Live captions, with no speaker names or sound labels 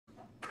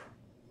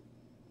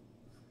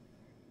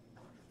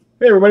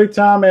Hey everybody,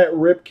 Tom at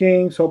Rip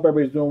Kings. Hope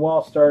everybody's doing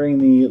well. Starting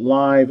the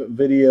live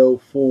video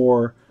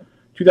for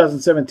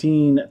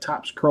 2017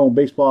 Topps Chrome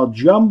Baseball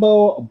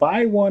Jumbo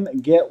Buy One,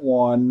 Get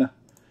One,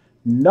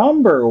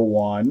 number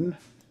one.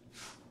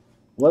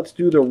 Let's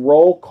do the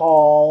roll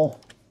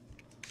call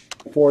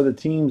for the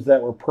teams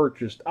that were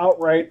purchased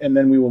outright, and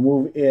then we will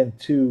move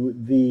into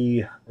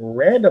the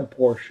random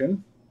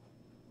portion.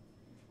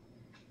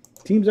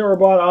 Teams that were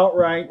bought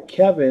outright: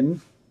 Kevin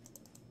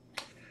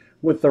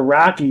with the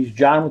Rockies,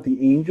 John with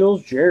the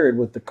Angels, Jared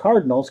with the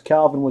Cardinals,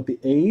 Calvin with the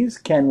A's,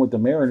 Ken with the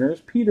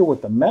Mariners, Peter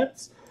with the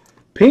Mets,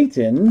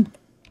 Peyton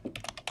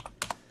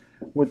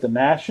with the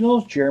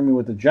Nationals, Jeremy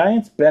with the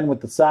Giants, Ben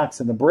with the Sox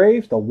and the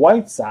Braves, the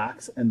White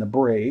Sox and the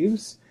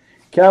Braves,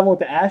 Calvin with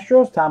the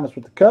Astros, Thomas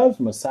with the Cubs,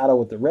 Masato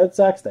with the Red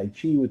Sox,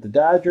 Daichi with the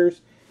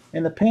Dodgers,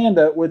 and the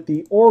Panda with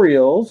the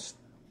Orioles.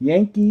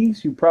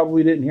 Yankees, you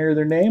probably didn't hear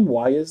their name.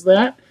 Why is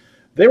that?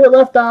 They were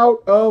left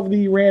out of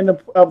the random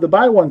of the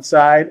buy one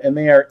side, and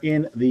they are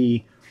in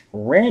the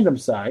random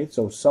side.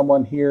 So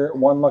someone here,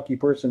 one lucky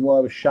person, will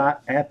have a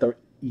shot at the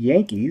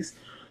Yankees.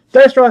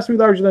 Dice draw has to be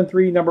larger than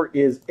 3. Number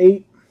is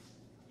 8.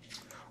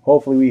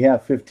 Hopefully we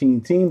have 15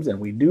 teams, and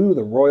we do.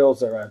 The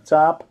Royals are on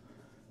top.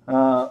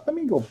 Let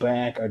me go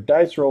back. Our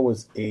dice roll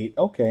was 8.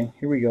 Okay,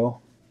 here we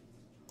go.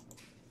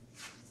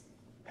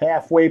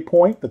 Halfway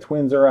point. The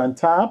Twins are on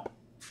top.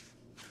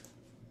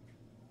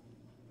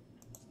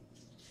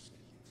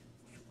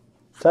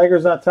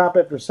 Tigers on top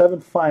after 7.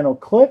 Final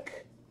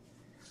click.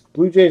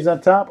 Blue Jays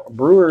on top.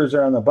 Brewers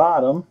are on the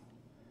bottom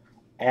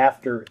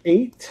after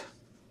 8.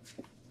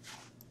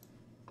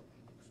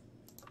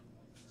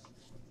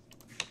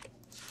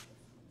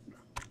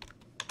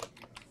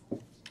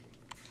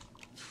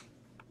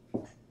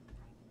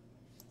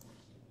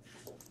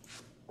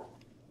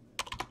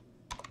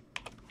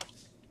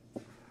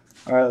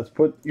 All right, let's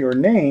put your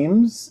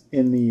names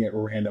in the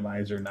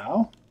randomizer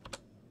now.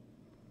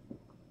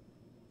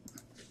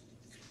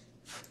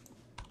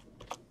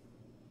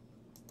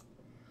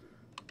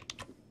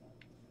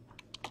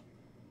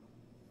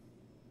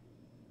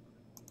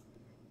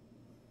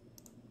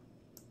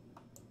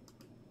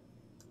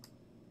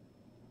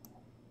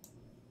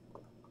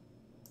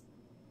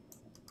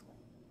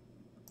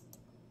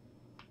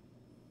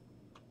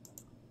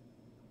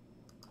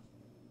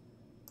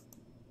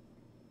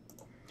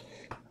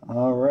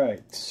 All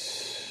right.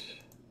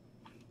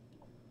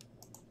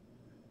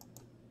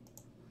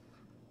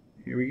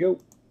 Here we go.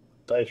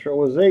 Dice roll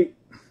was 8.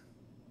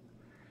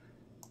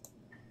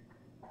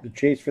 The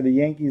chase for the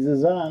Yankees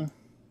is on.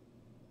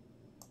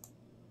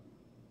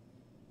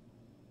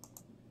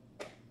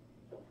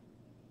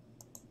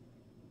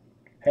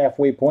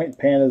 Halfway point,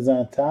 Panda's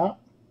on top.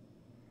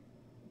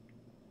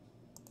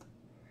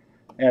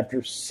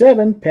 After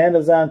 7,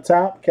 Panda's on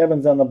top,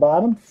 Kevin's on the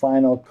bottom.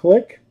 Final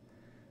click.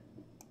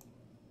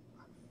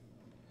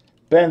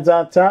 Ben's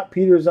on top,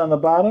 Peter's on the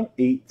bottom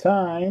 8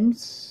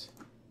 times.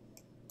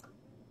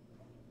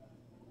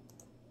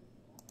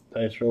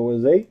 Dice roll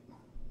was 8.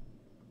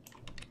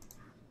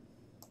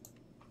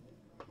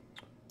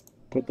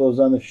 Put those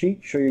on the sheet,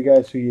 show you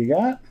guys who you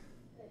got.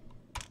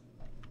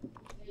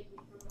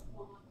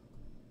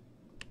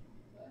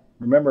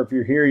 Remember, if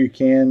you're here, you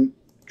can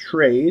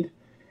trade.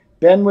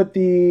 Ben with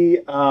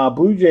the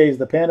Blue Jays,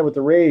 the Panda with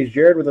the Rays,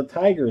 Jared with the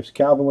Tigers,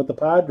 Calvin with the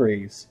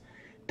Padres,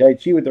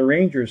 Daichi with the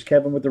Rangers,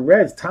 Kevin with the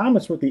Reds,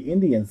 Thomas with the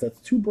Indians. That's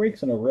 2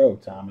 breaks in a row,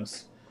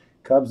 Thomas.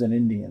 Cubs and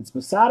Indians.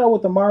 Masato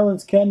with the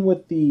Marlins, Ken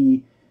with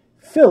the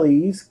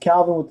Phillies,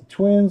 Calvin with the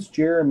Twins,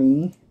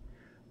 Jeremy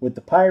with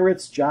the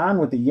Pirates, John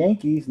with the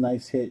Yankees.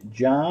 Nice hit,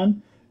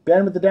 John.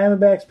 Ben with the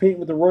Diamondbacks, Peyton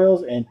with the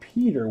Royals, and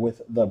Peter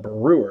with the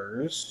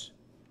Brewers.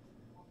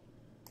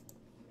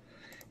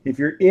 If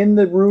you're in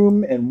the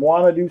room and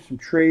want to do some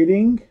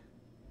trading,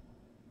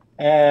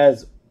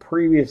 as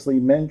previously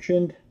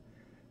mentioned,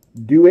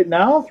 do it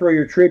now. Throw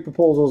your trade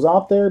proposals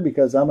out there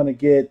because I'm going to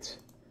get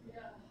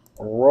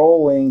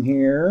rolling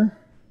here.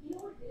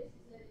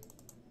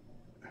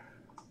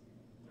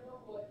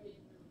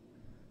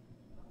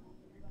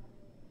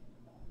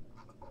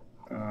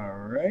 All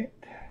right.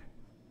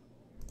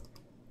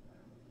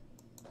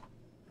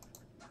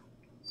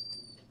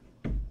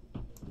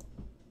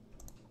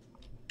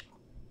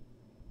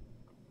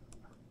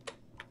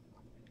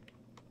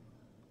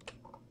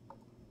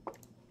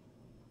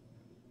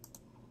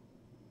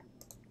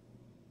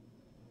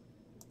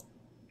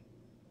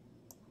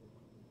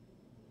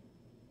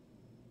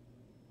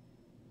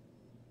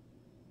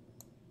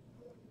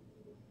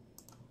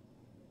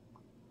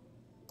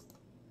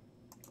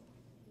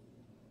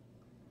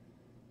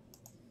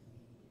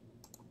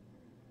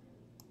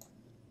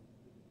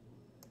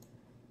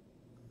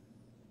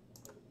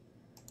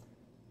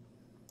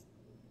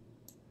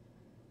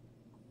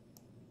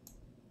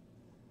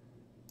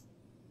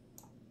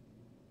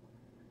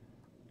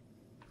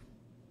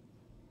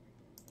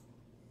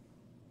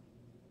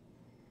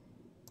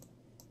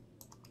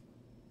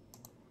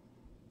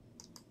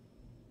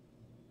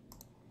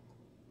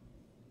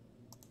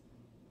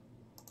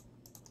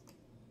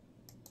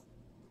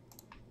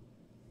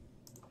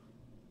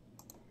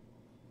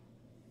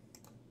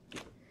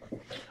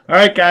 All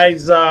right,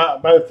 guys. By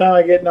the time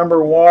I get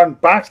number one,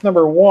 box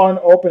number one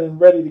open and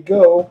ready to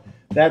go,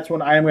 that's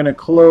when I'm going to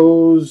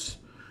close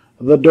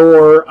the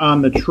door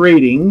on the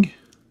trading.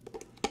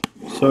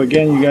 So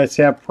again, you guys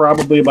have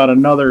probably about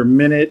another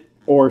minute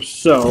or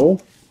so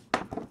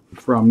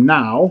from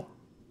now.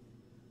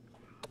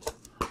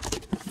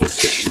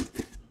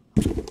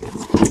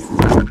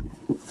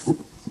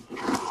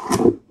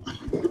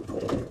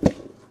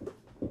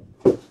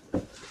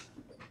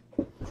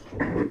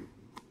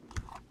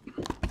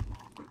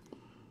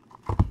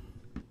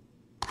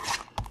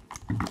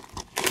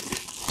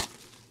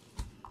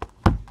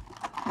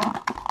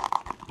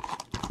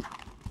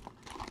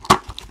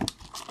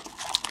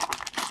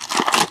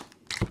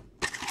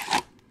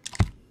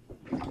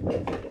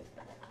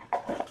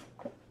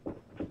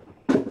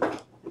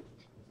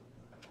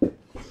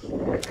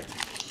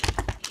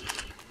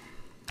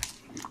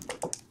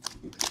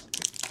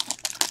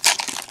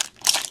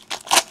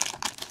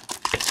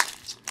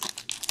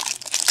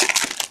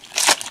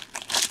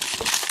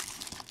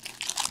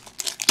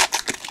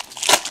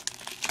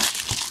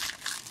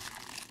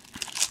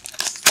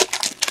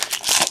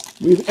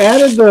 We've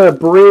added the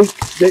break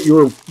that you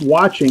were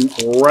watching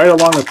right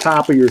along the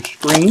top of your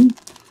screen.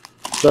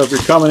 So if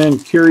you're coming in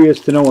curious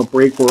to know what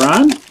break we're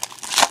on,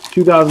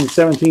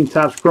 2017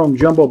 Topps Chrome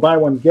Jumbo Buy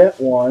One Get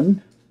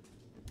One.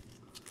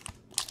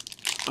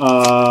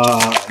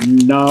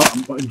 No,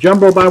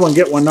 Jumbo Buy One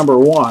Get One number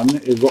 1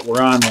 is what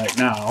we're on right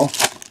now.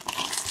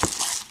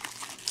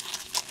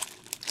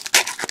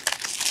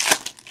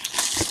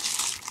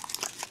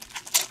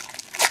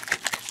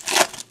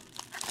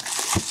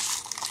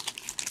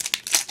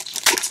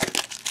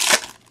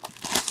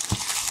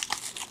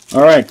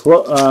 All right,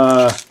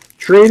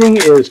 trading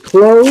is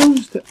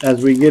closed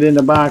as we get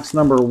into box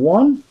number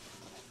 1.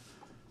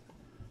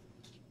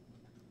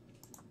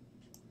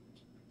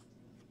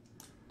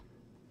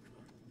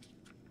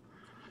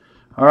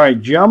 All right,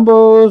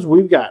 jumbos.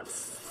 We've got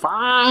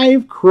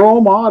 5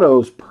 chrome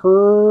autos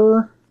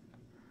per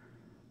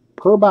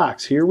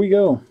box. Here we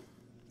go.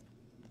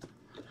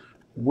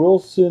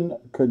 Wilson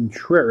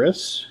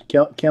Contreras,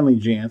 Kenley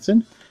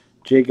Jansen,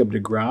 Jacob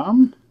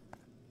deGrom.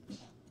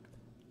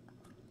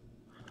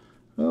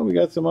 Oh, we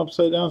got some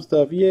upside down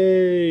stuff.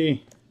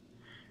 Yay!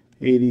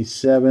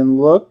 87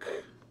 look.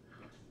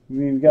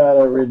 We've got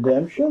a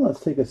redemption. Let's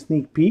take a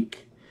sneak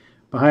peek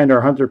behind our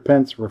Hunter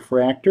Pence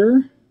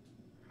refractor.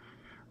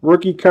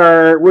 Rookie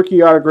card,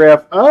 rookie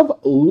autograph of,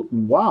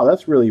 wow,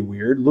 that's really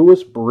weird,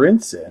 Lewis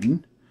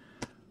Brinson.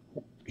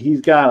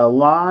 He's got a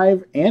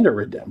live and a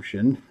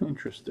redemption.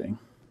 Interesting.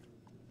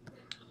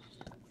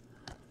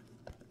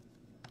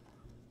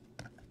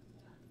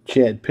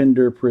 Chad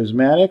Pinder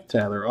prismatic,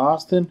 Tyler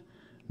Austin.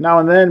 Now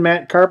and then,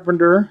 Matt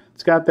Carpenter.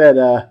 It's got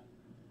that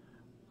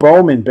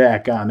Bowman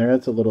back on there.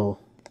 That's a little,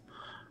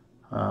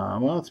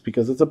 well, it's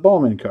because it's a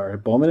Bowman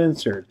card. Bowman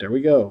insert. There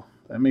we go.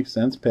 That makes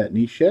sense. Pat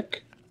Neshek.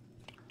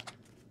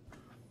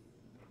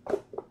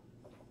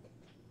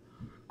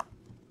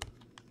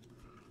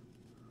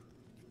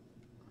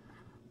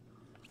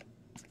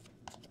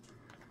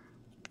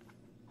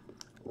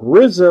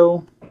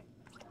 Rizzo.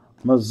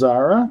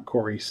 Mazzara.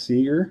 Corey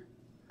Seager.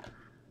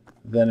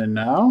 Then and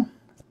now.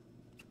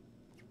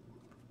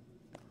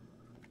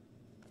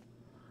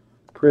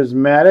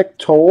 Prismatic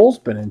Tolles,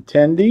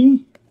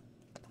 Benintendi.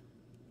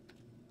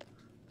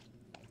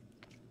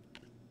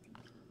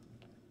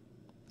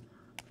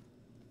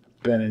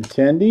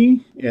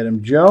 Benintendi,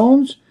 Adam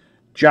Jones,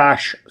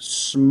 Josh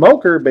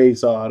Smoker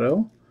base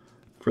auto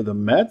for the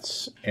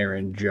Mets,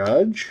 Aaron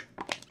Judge.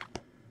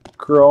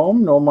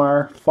 Chrome,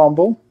 Nomar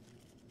Fumble.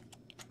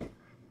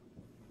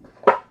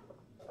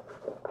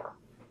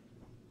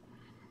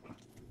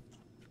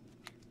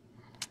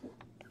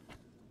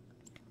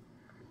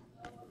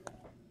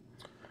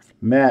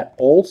 Matt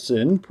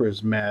Olson,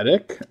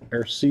 prismatic.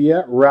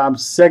 Arcia, Rob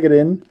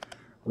Segedin,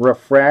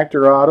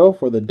 refractor auto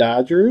for the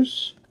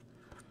Dodgers.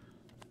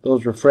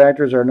 Those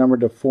refractors are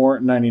numbered to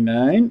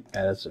 499.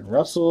 Addison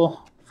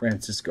Russell,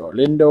 Francisco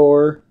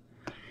Lindor.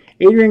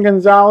 Adrian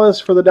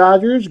Gonzalez for the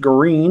Dodgers,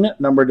 green,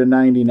 numbered to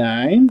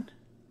 99.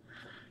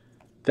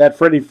 That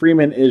Freddie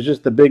Freeman is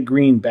just the big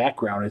green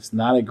background. It's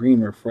not a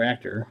green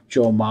refractor.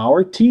 Joe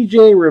Mauer,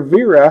 TJ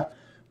Rivera,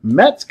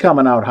 Mets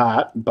coming out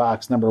hot,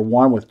 box number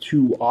 1 with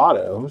 2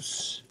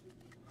 autos.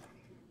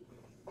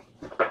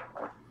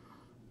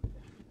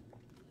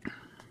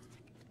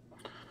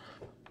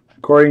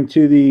 According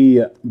to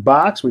the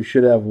box, we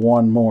should have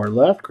 1 more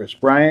left. Chris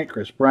Bryant,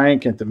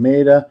 Kenta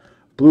Maeda,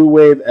 Blue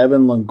Wave,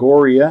 Evan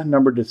Longoria,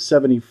 numbered to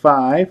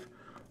 75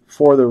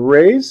 for the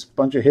Rays.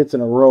 Bunch of hits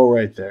in a row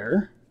right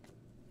there.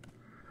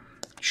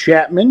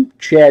 Chapman,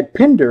 Chad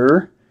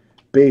Pinder,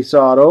 base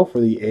auto for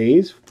the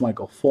A's.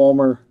 Michael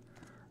Fulmer,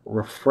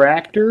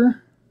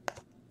 refractor.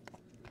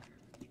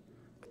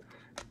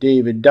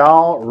 David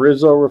Dahl,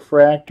 Rizzo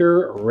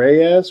refractor.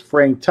 Reyes,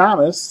 Frank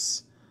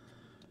Thomas.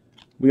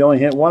 We only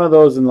hit 1 of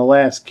those in the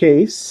last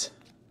case,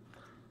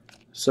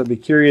 so be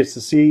curious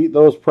to see.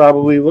 Those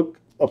probably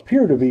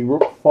appear to be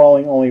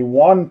falling only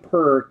 1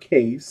 per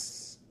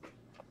case.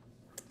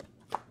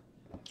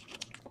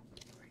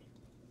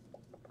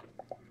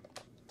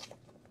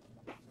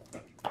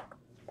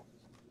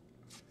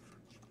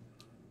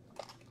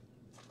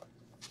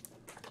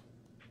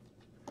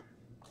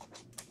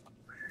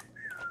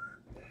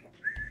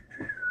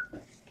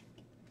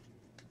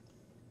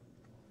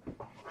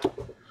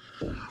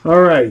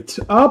 All right.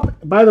 Up,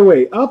 by the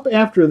way, up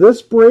after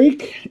this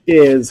break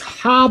is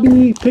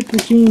Hobby Pick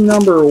Machine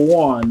number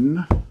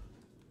 1.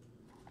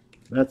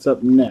 That's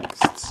up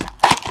next,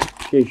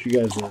 in case you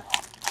guys are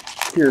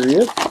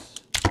curious.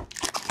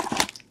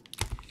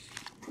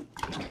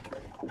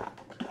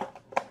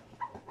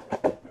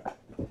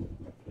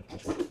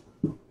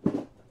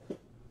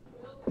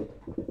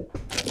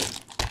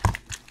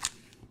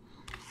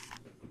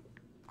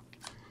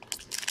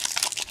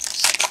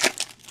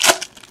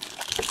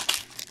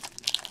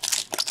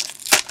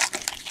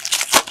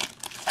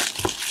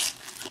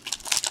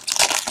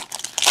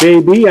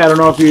 JB, I don't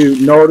know if you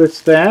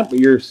noticed that, but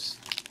you're...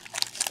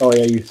 Oh,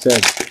 yeah, you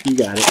said you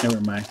got it.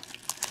 Never mind.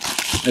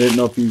 I didn't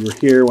know if you were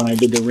here when I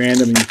did the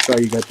random and you saw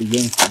you got the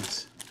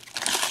Yankees.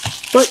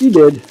 But you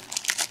did.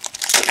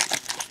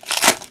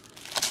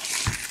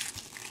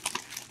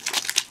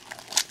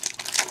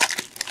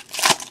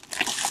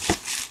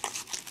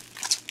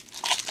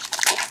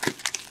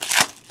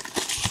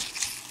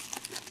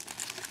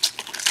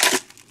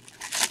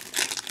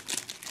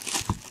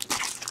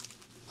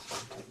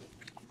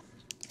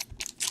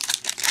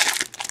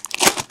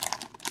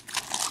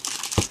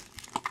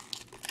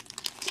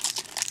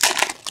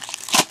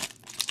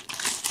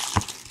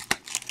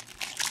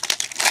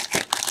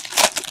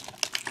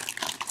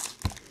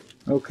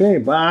 Okay,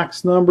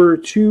 box number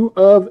 2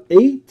 of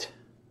 8.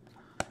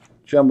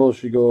 Jumbo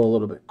should go a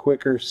little bit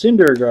quicker.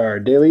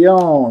 Syndergaard, De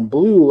Leon,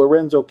 blue,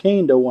 Lorenzo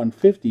Cain to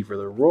 150 for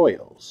the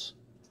Royals.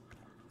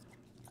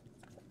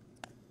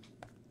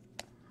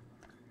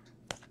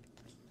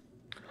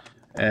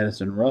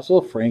 Addison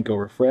Russell, Franco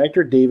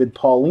Refractor, David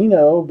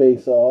Paulino,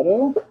 base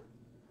auto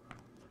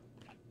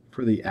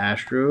for the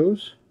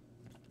Astros.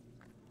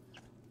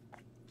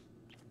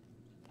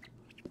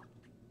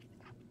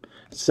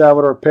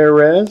 Salvador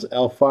Perez,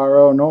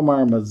 Alfaro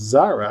Nomar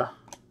Mazara,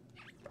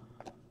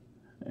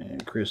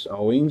 and Chris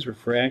Owings,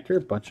 Refractor.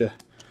 Bunch of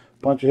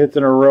hits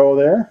in a row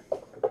there.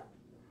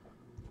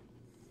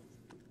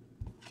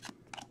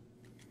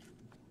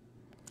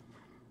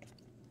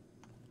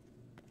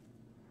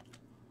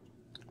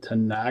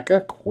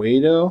 Tanaka,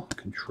 Cueto,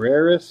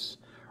 Contreras,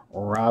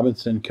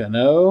 Robinson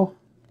Cano,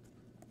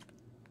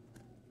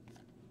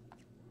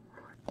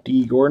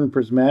 D. Gordon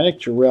Prismatic,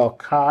 Jarrell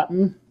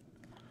Cotton,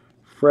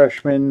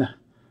 freshman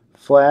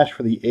Flash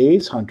for the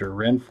A's, Hunter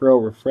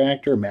Renfroe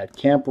Refractor, Matt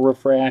Kemp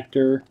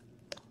Refractor.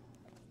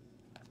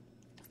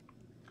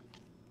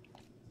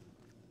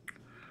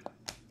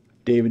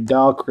 David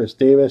Dahl, Chris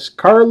Davis,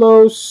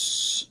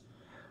 Carlos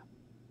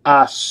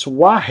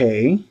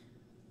Asuaje,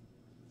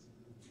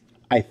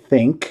 I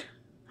think,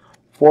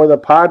 for the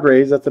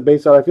Padres. That's a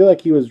base out. I feel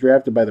like he was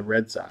drafted by the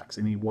Red Sox,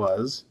 and he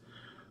was.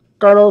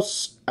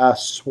 Carlos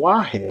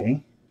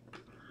Asuaje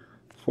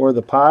for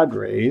the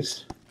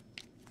Padres.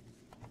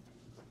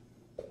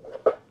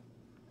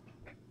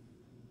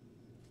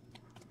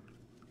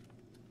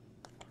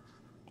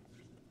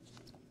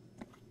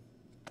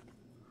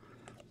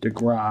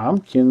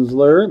 DeGrom,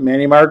 Kinsler,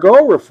 Manny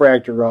Margot,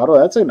 Refractor Auto.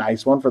 That's a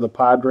nice one for the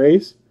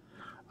Padres.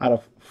 Out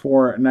of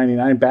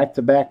 $4.99,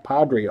 back-to-back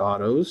Padre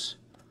Autos.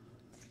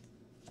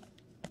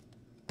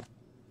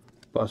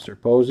 Buster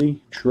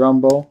Posey,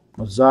 Trumbo,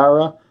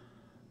 Mazzara,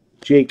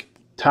 Jake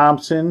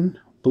Thompson,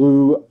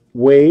 Blue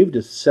Wave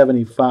to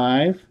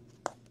 75.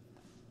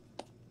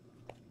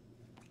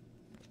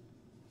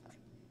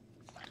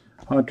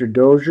 Hunter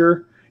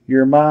Dozier,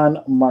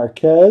 Yerman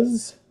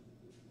Marquez.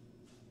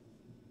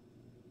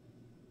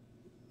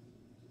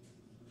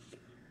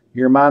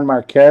 Yerman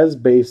Marquez,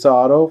 base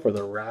auto for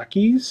the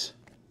Rockies.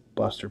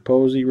 Buster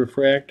Posey,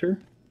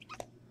 Refractor.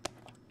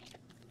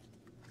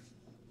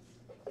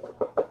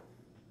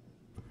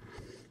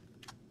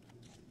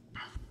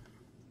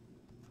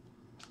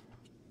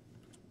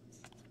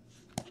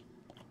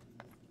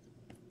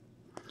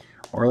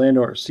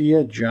 Orlando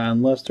Arcia,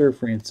 John Lester,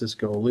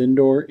 Francisco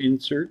Lindor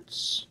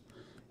inserts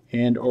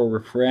and or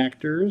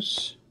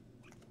refractors.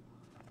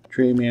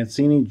 Trey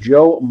Mancini,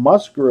 Joe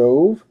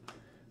Musgrove,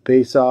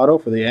 base auto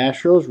for the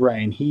Astros.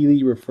 Ryan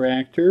Healy,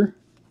 refractor.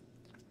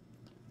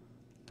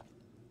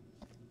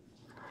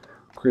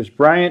 Chris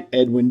Bryant,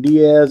 Edwin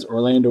Diaz,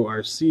 Orlando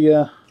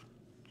Arcia,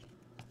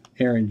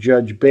 Aaron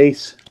Judge,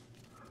 base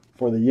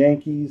for the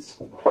Yankees.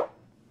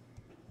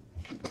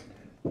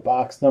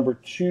 Box number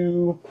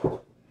 2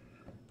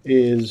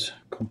 is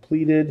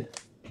completed.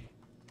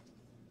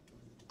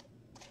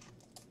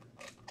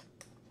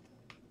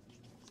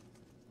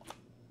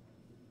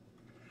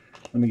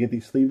 Let me get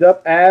these sleeved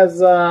up.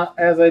 As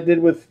I did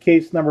with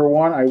case number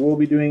 1, I will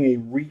be doing a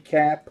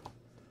recap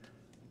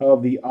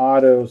of the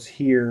autos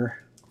here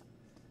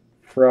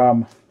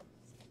from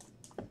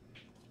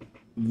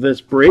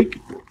this break.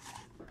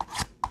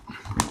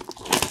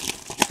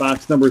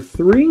 Box number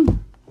 3.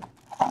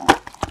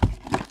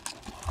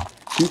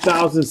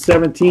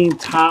 2017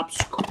 Topps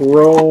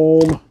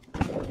Chrome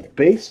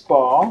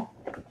Baseball.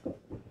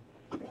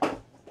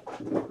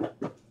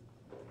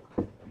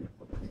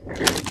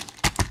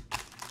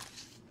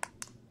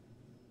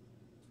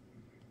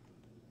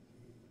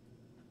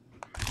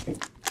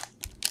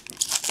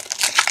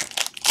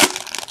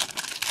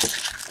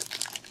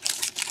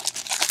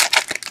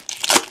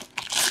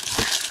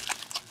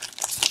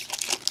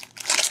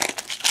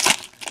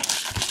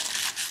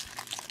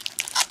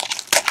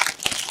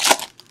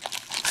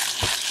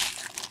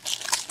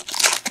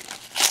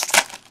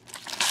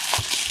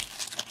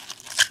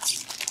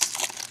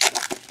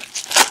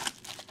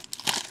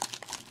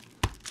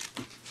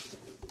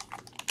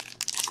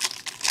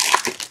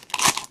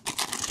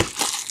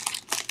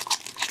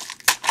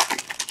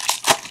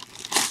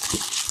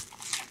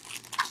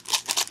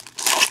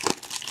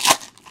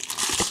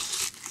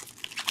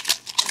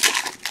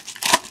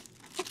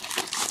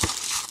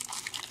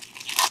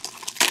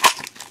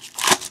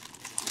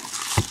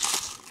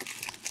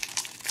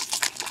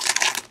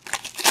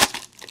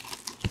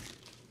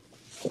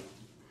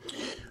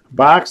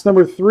 Box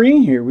number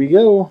 3, here we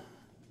go.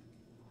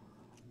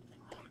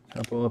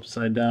 Couple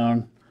upside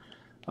down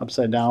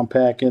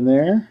pack in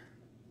there.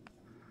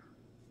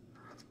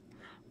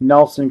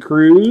 Nelson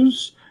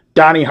Cruz,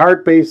 Donnie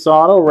Hart base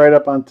auto right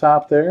up on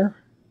top there.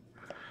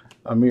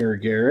 Amir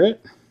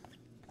Garrett.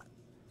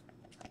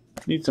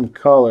 Need some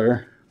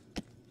color.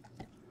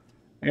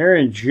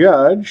 Aaron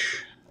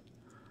Judge,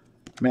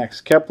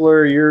 Max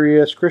Kepler,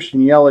 Urias,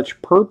 Christian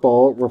Yelich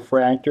purple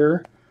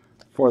refractor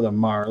for the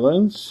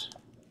Marlins.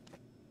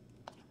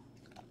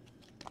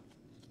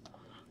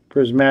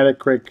 Prismatic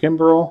Craig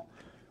Kimbrell.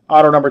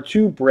 Auto number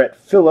 2, Brett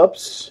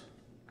Phillips.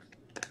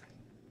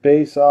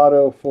 Base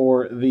auto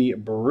for the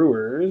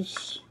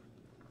Brewers.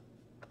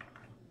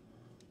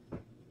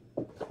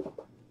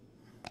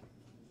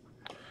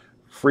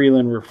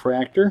 Freeland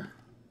refractor.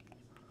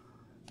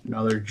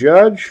 Another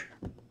Judge.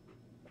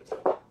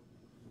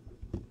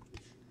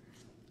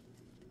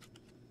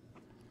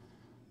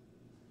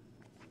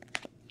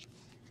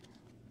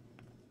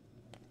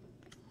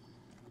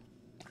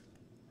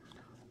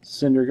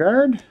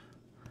 Syndergaard.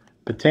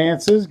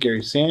 Betances,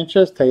 Gary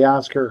Sanchez,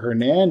 Teoscar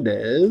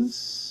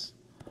Hernandez.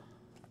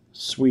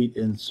 Sweet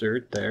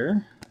insert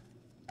there.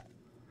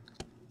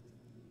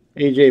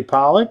 AJ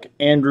Pollock,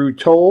 Andrew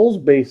Tolles,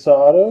 base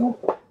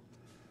auto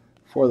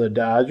for the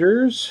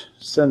Dodgers.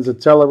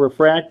 Senzatella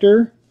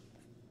refractor.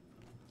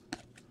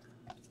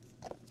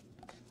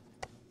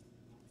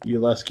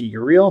 Uleski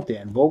Gurriel,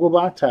 Dan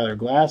Vogelbach, Tyler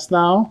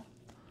Glasnow.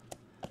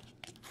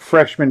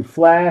 Freshman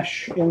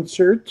Flash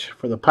insert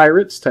for the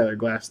Pirates, Tyler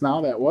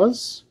Glasnow, that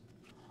was.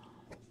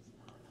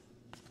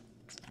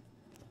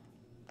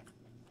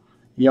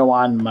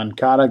 Yohan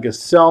Moncada,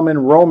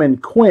 Gesellman, Roman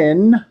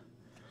Quinn,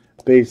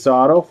 base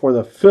auto for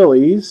the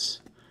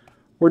Phillies.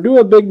 We're doing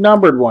a big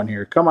numbered one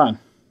here. Come on.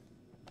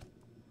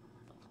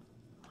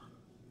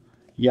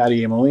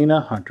 Yadier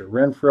Molina, Hunter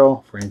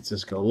Renfroe,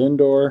 Francisco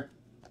Lindor,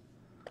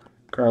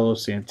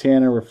 Carlos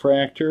Santana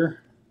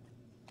refractor.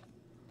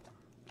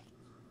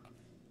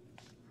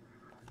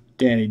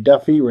 Danny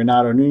Duffy,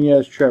 Renato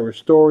Nunez, Trevor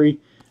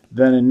Story,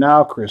 then and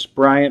now Chris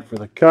Bryant for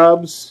the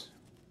Cubs.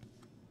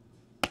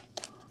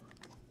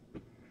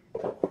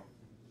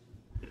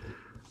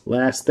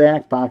 Last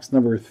stack, box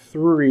number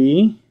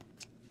 3.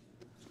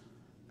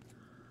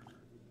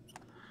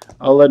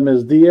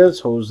 Aledmys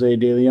Diaz, Jose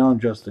De Leon,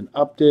 Justin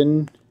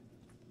Upton.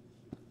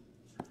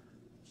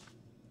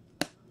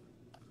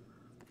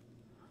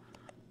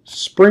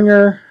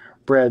 Springer,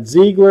 Brad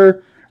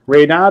Ziegler,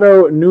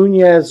 Renato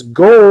Nunez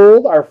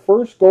gold, our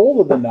first gold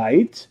of the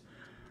night.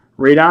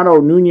 Renato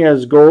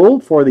Nunez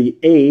gold for the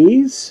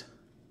A's.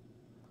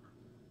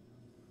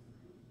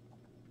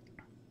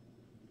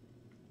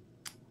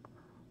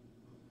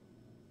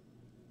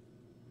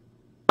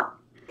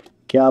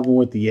 Calvin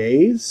with the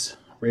A's.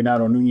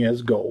 Renato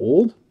Nunez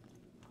gold.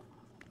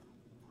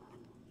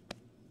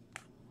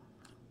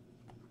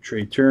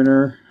 Trey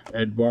Turner,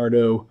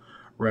 Eduardo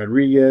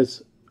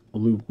Rodriguez,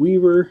 Luke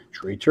Weaver,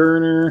 Trey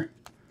Turner.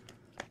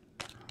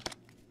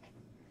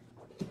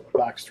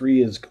 Box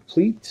 3 is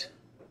complete.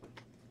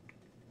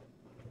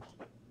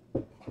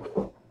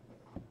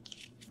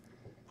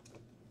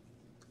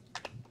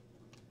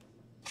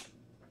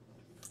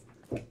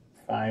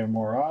 Five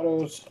more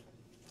autos.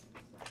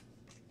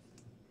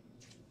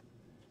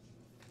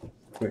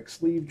 Quick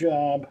sleeve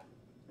job.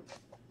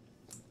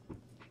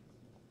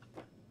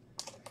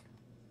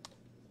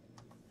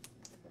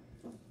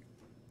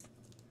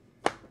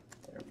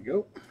 There we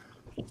go.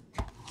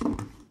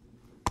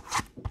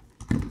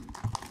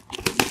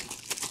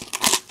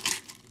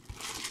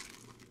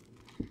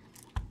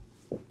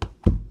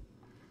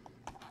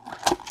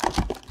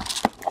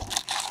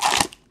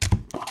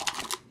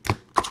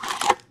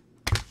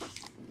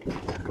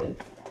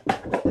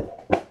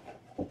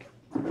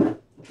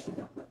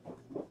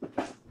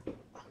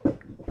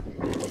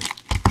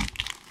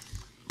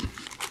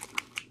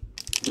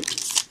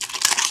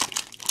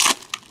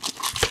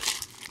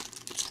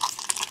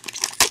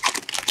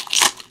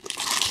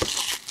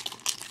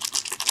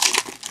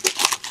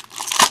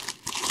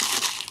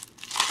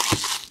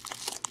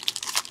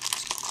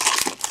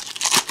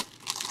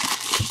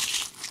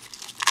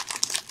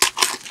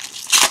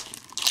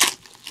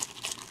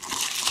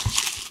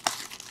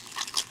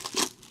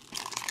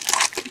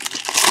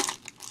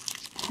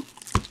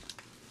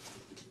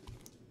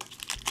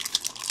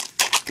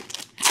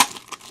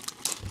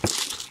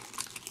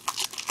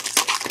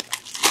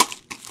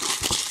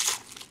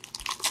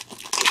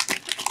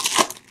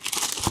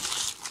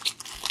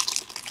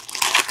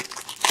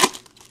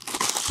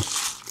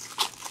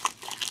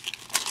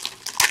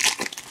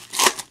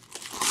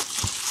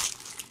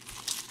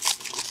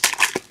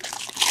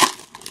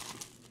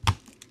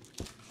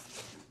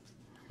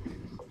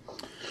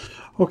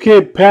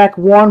 Okay, pack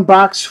 1,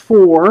 box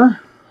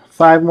 4.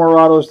 5 more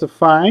autos to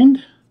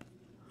find.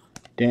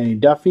 Danny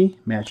Duffy,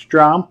 Matt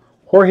Strom,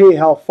 Jorge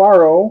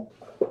Alfaro,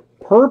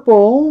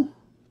 purple,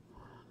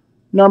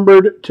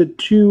 numbered to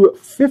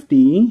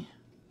 250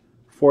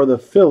 for the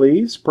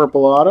Phillies,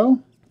 purple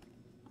auto.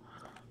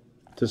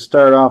 To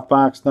start off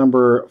box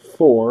number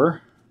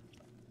 4.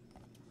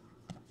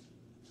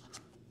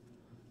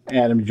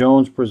 Adam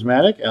Jones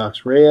Prismatic,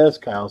 Alex Reyes,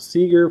 Kyle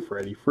Seager,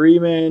 Freddie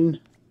Freeman,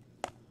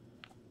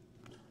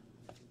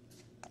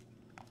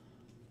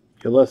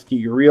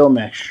 Yaleski Gurriel,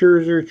 Max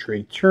Scherzer,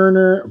 Trey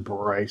Turner,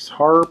 Bryce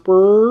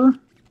Harper.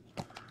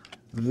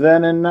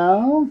 Then and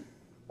now,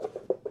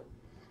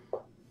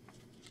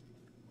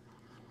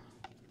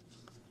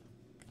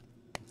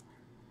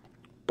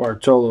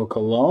 Bartolo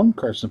Colon,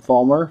 Carson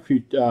Fulmer,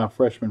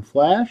 Freshman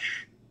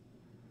Flash,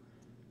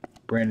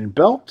 Brandon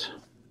Belt,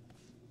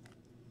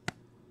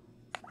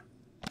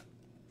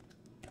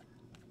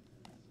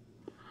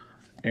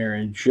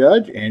 Aaron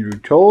Judge, Andrew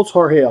Toles,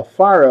 Jorge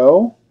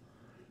Alfaro,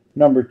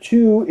 number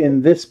 2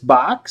 in this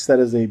box. That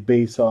is a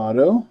base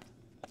auto.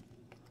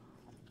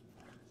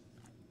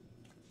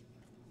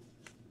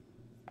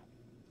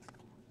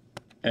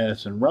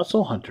 Addison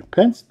Russell, Hunter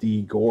Pence,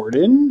 D.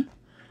 Gordon,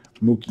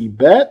 Mookie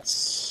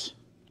Betts,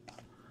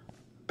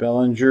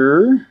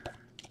 Bellinger,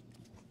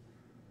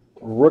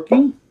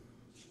 rookie.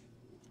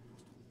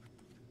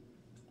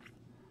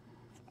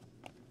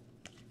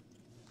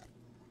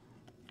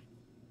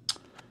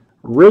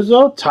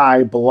 Rizzo,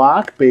 Ty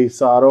Block,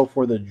 base auto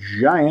for the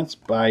Giants,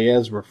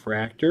 Baez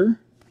refractor.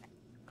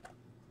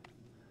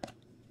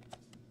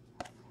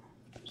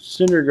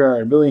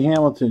 Syndergaard, Billy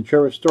Hamilton,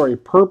 Trevor Story,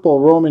 purple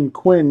Roman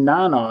Quinn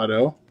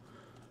non-auto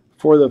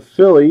for the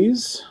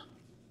Phillies.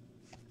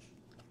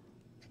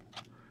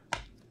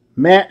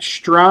 Matt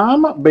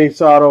Strahm,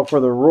 base auto for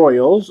the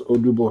Royals,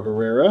 Odubel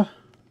Herrera.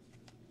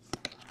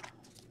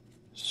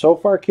 So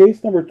far,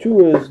 case number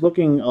 2 is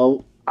looking,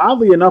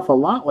 oddly enough, a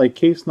lot like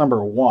case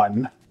number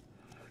 1.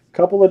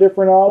 Couple of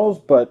different autos,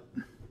 but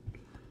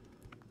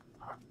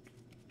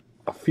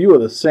a few of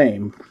the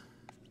same.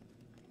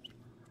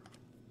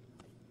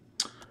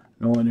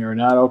 Nolan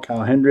Arenado,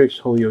 Kyle Hendricks,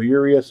 Julio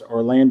Urias,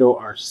 Orlando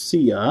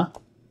Arcia.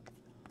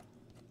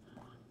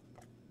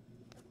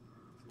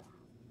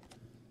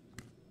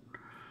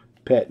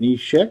 Pat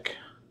Neshek,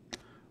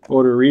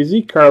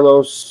 Odorizzi,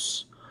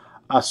 Carlos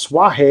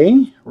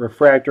Asuaje,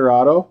 refractor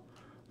auto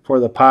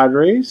for the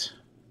Padres.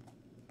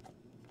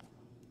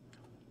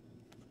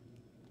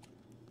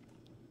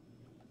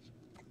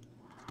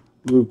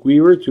 Luke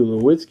Weaver,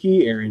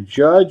 Tulowitzki, Aaron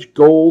Judge,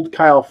 gold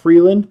Kyle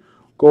Freeland,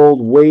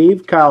 gold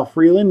wave Kyle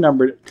Freeland,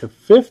 numbered to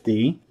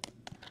 50.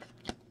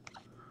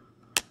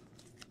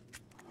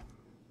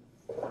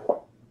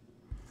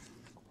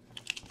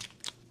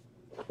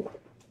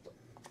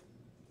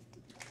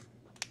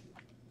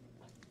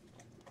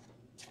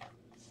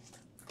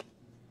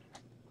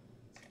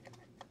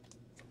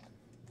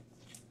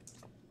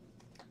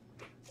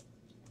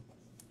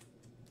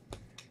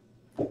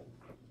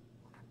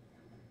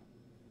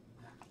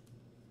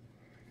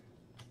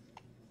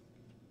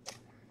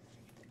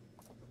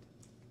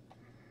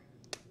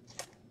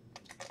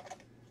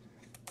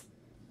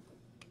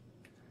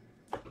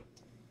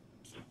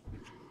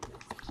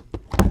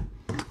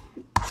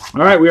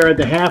 All right, we are at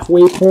the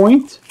halfway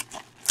point.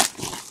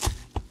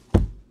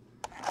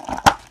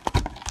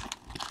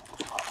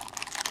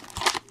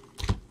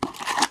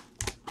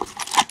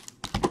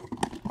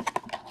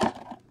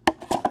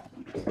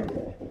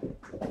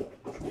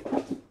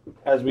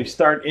 As we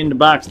start into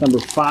box number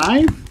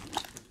 5.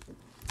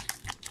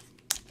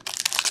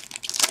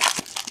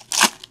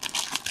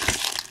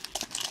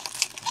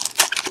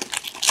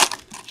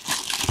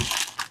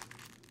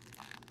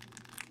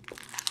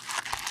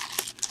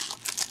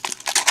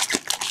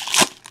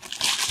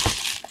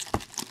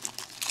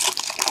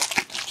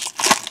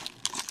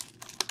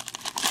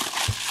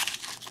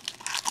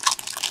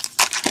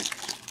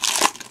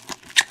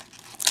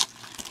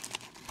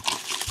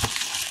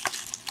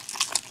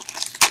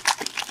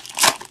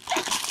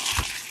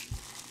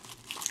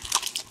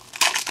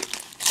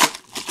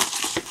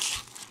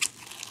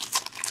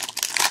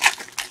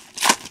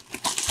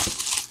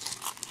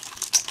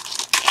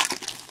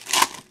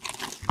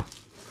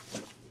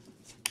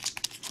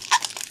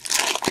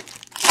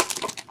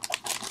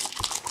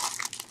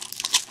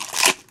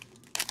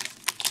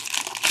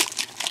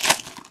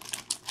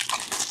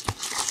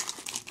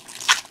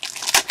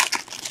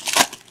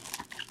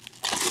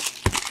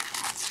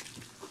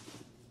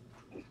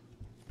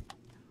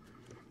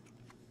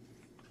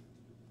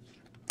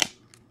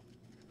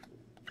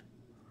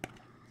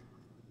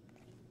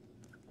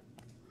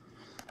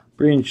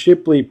 Green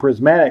Shipley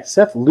Prismatic,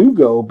 Seth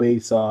Lugo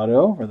base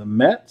auto for the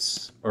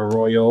Mets,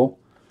 Arroyo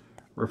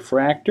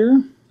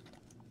refractor.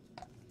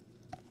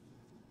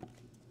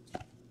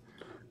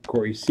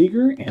 Corey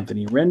Seager,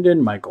 Anthony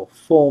Rendon, Michael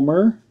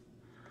Fulmer,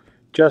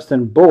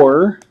 Justin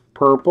Boer,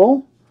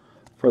 purple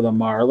for the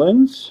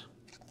Marlins.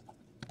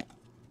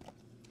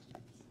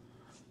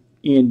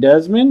 Ian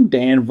Desmond,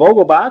 Dan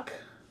Vogelbach,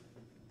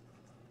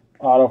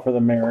 auto for the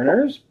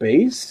Mariners,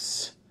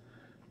 base.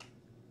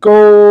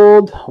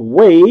 Gold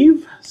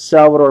wave,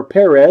 Salvador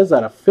Perez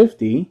out of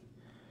 50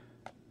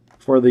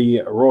 for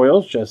the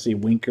Royals, Jesse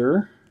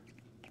Winker,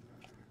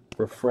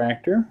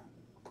 refractor.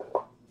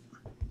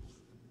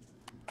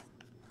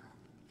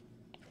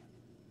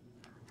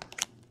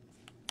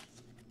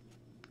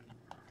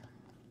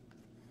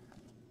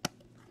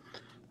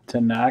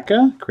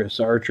 Tanaka,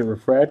 Chris Archer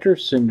refractor,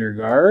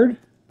 Syndergaard.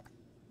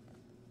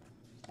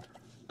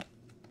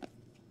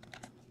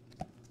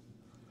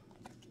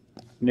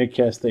 Nick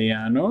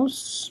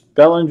Castellanos,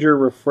 Bellinger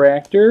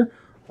refractor,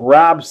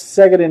 Rob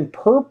Segedin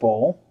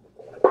purple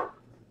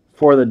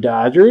for the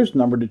Dodgers,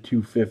 numbered to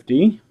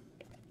 250.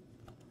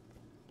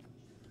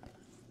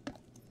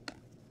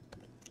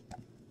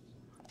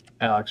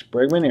 Alex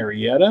Bregman,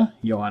 Arrieta,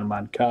 Yohan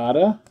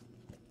Moncada.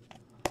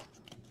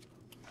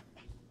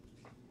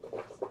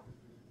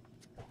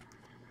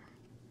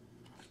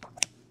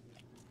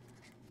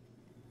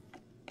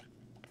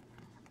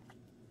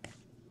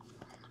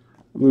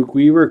 Luke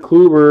Weaver,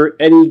 Kluber,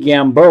 Eddie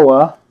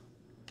Gamboa,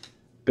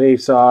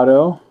 base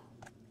auto.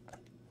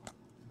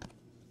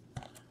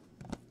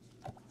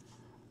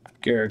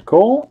 Garrett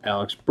Cole,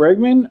 Alex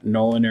Bregman,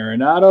 Nolan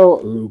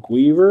Arenado, Luke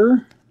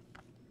Weaver.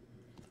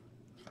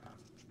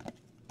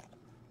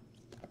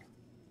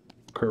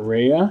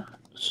 Correa,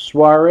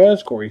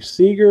 Suarez, Corey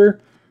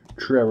Seager,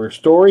 Trevor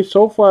Story.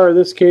 So far,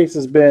 this case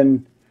has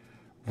been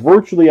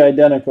virtually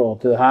identical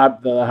to the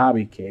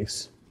hobby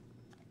case.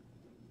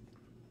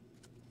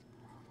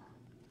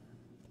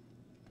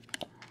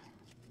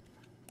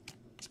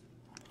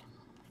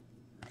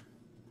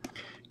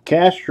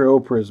 Castro,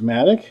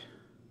 Prismatic,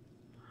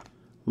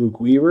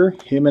 Luke Weaver,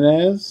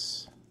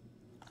 Jimenez,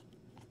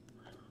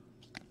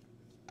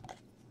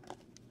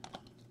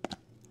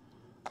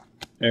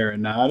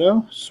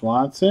 Arenado,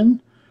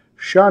 Swanson,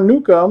 Sean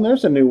Newcomb,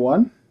 there's a new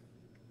one.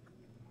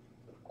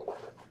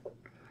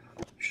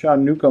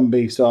 Sean Newcomb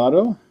base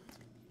auto.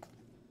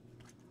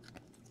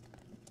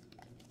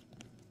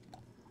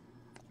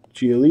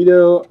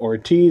 Giolito,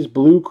 Ortiz,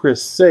 blue,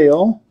 Chris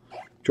Sale,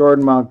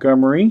 Jordan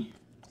Montgomery.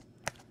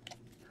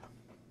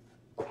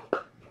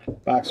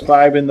 Box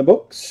 5 in the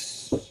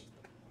books.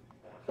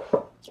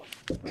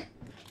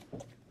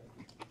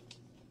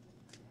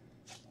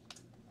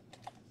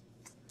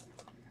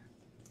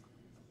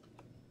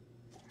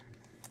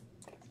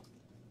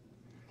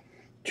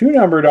 Two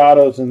numbered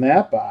autos in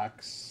that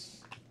box.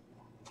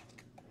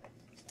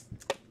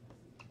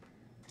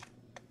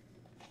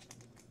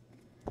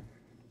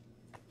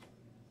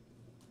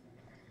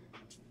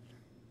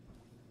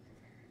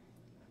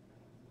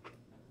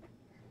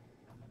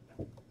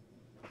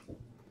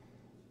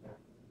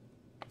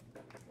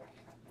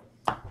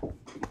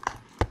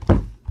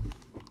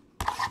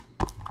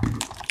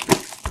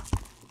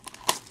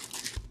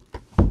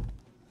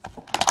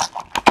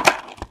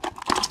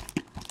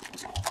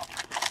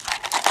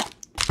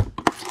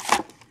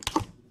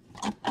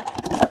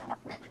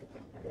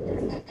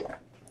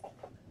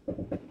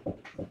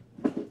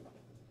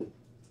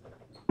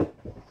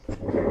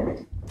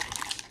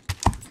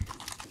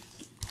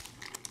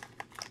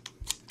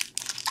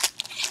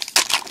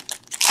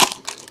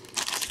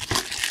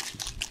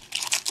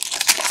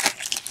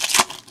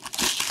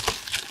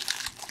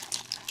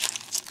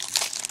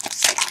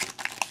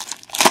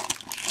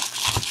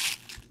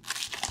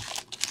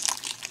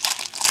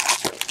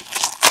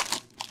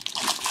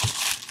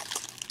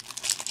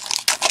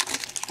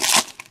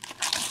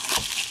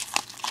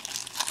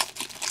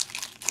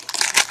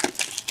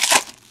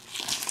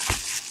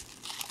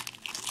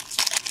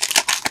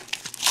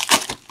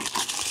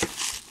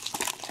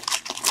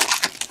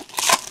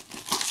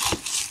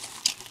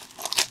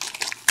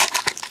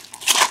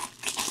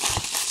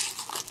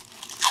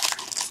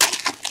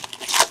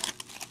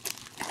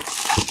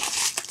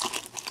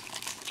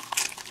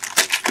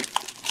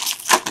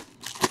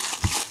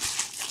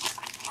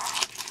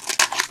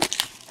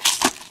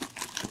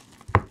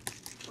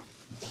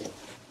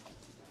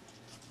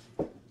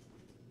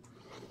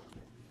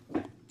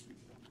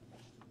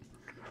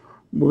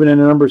 Moving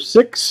into number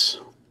 6.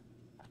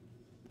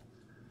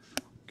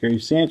 Gary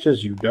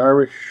Sanchez, Yu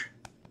Darvish.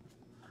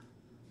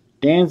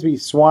 Dansby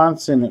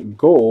Swanson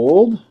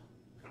gold.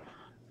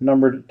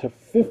 Numbered to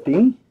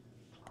 50.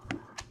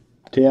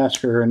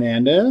 Teoscar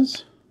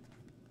Hernandez.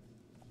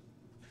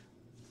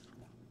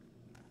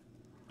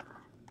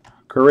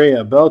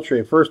 Correa,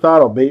 Beltre, first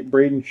auto,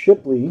 Braden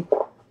Shipley,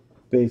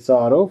 base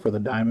auto for the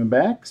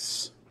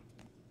Diamondbacks.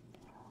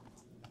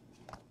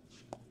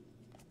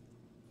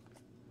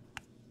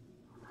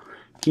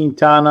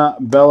 Quintana,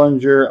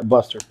 Bellinger,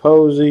 Buster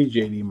Posey,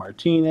 J.D.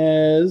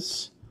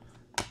 Martinez,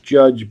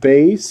 Judge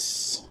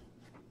base.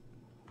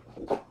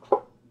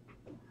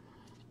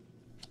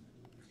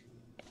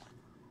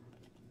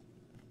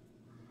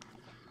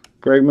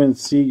 Bregman,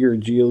 Seager,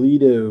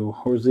 Giolito,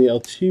 Jose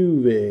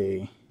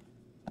Altuve.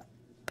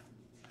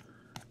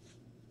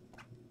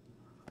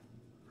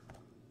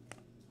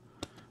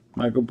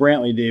 Michael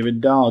Brantley,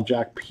 David Dahl,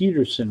 Jock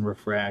Peterson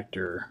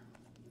refractor.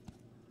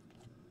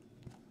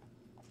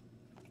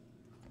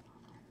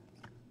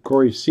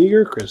 Corey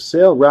Seager, Chris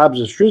Sale, Rob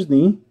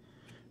Zastryzny,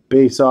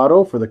 base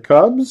auto for the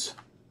Cubs.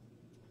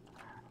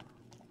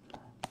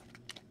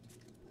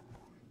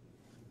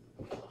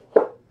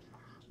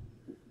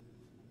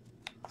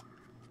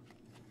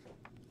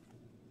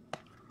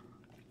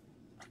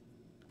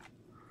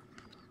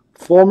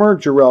 Fulmer,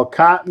 Jarrell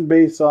Cotton,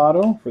 base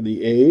auto for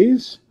the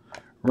A's.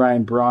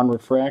 Ryan Braun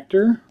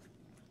refractor.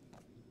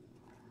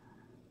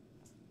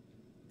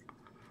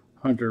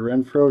 Hunter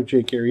Renfroe,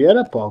 Jake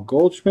Arrieta, Paul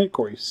Goldschmidt,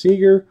 Corey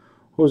Seager,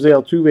 Jose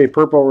Altuve,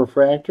 purple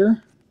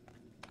refractor.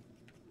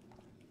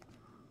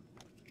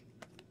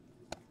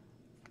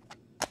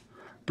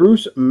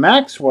 Bruce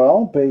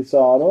Maxwell, base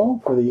auto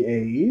for the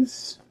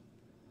A's.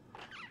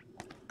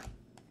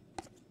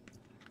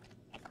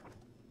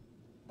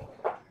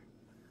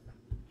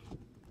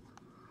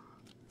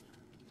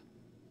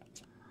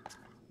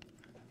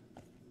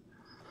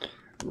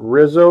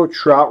 Rizzo,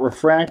 Trout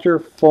refractor,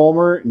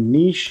 Fulmer,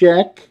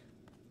 Neshek.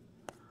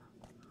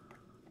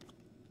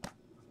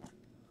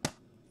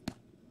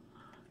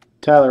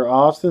 Tyler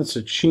Austin,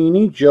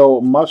 Cecchini, Joe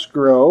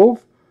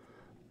Musgrove.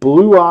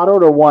 Blue auto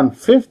to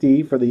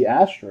 150 for the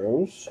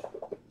Astros.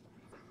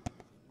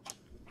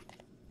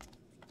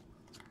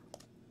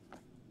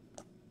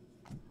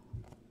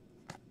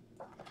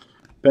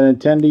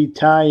 Benintendi,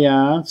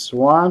 Taillon,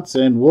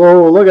 Swanson.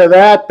 Whoa, look at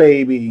that,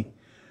 baby.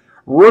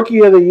 Rookie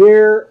of the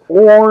Year,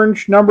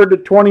 orange, numbered to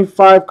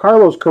 25,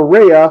 Carlos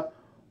Correa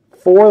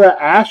for the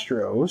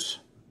Astros.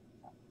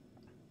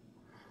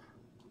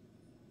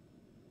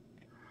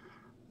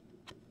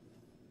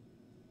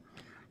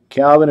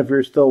 Calvin, if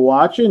you're still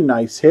watching,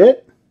 nice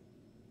hit.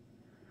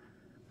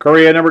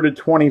 Correa numbered to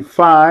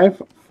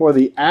 25 for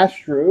the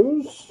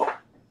Astros.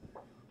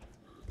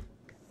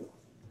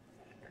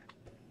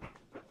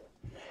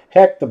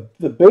 Heck, the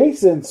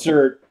base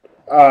insert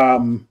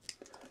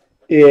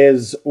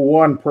is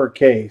 1 per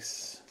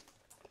case.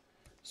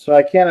 So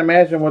I can't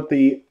imagine what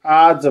the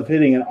odds of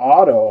hitting an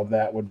auto of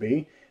that would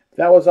be.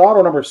 That was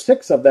auto number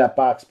 6 of that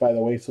box, by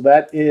the way. So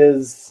that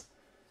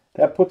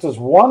puts us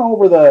one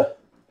over the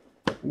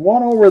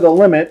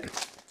limit.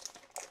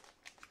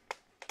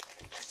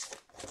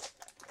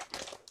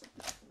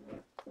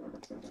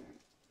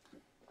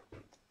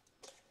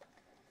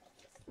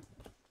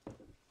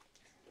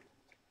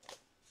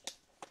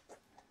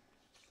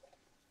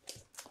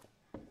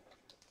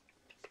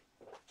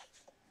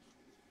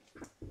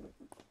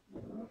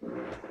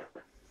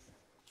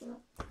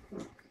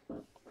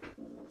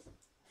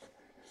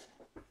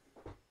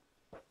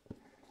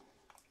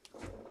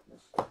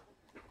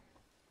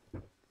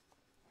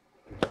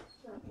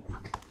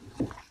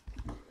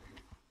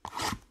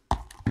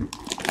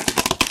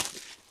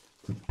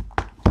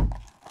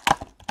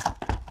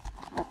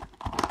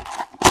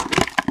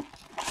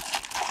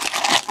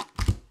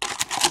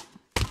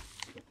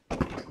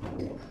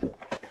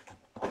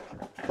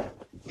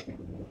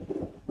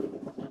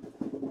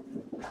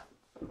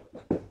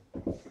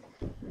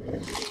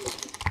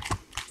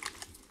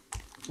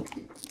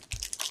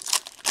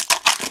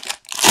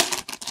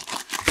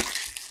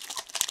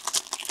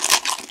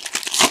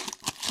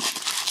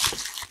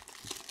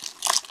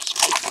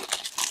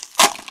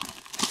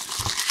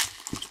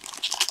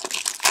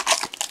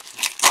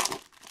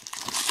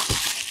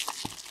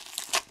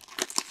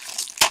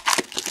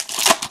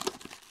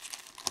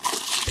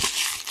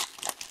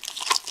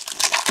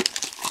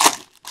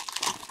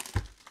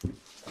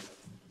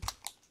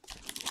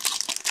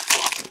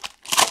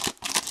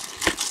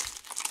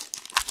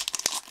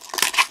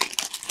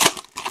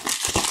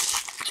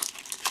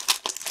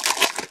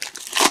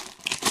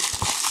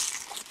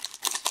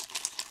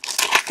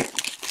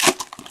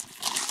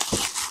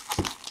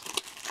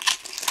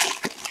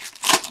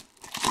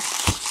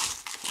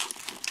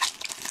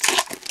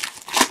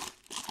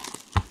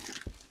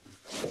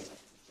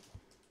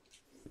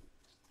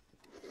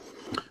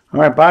 All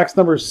right, box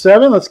number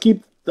 7. Let's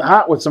keep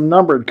hot with some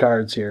numbered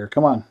cards here.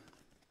 Come on.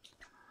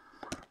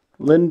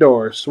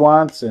 Lindor,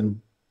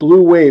 Swanson,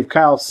 Blue Wave,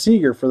 Kyle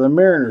Seager for the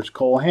Mariners,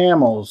 Cole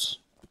Hamels,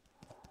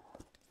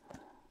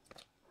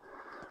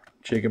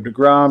 Jacob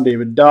deGrom,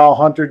 David Dahl,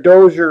 Hunter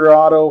Dozier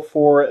auto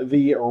for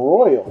the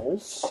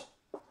Royals.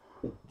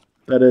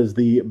 That is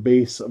the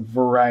base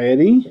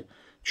variety.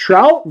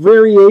 Trout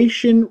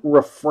variation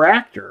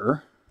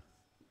refractor.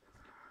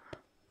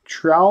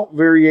 Trout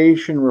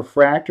variation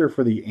refractor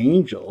for the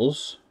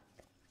Angels.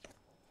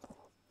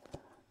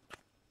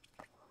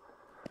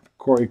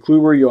 Corey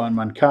Kluber, Yohan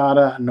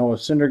Moncada, Noah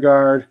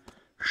Syndergaard,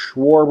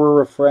 Schwarber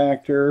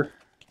refractor.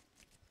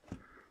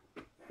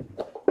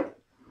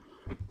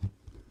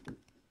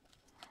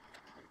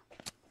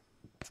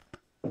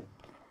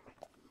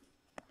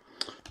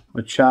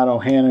 Machado,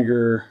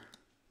 Haniger,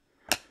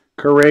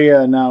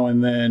 Correa now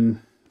and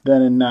then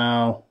and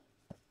now.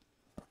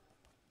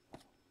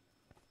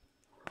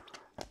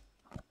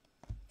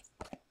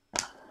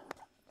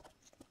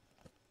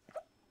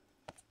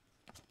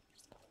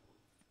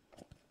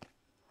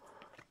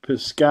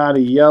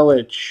 Piscotty,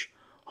 Yelich,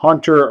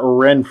 Hunter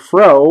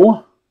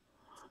Renfroe,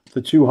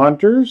 the 2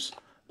 Hunters.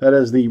 That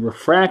is the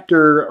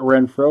refractor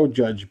Renfroe,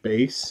 Judge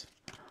base.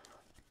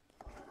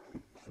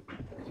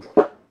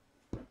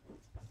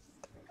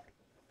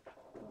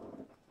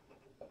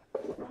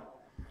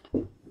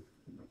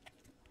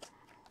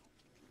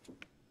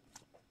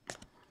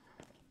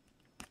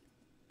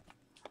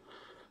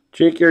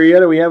 Jake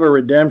Arrieta, we have a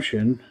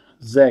redemption.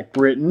 Zach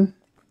Britton.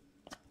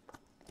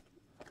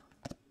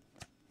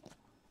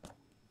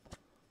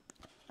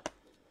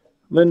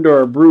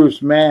 Lindor,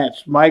 Bruce,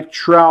 Match, Mike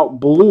Trout,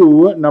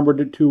 blue,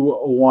 numbered to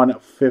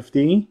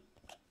 150.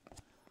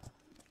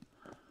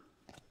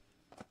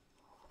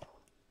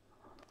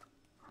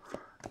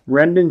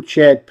 Rendon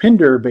Chad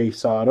Pinder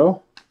base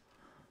auto.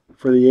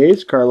 For the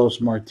A's, Carlos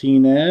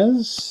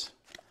Martinez.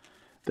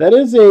 That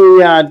is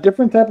a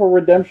different type of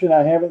redemption.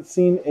 I haven't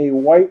seen a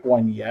white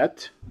one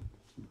yet.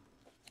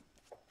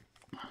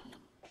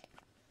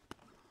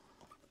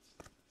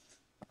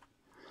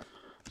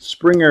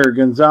 Springer,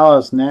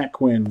 Gonzalez,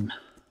 Naquin.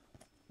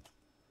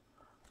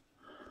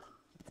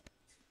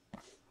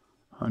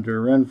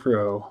 Hunter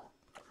Renfroe.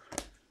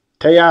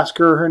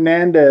 Teoscar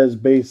Hernandez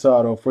base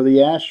auto for the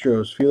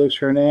Astros. Felix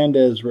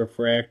Hernandez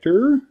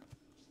refractor.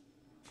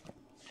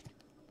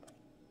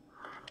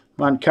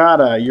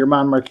 Moncada,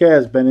 Yerman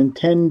Marquez,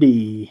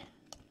 Benintendi.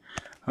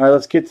 All right,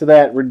 let's get to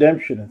that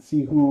redemption and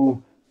see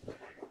who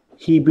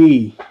he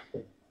be.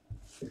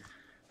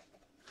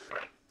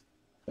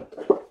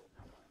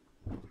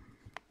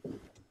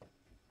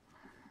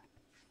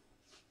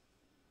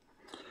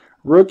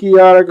 Rookie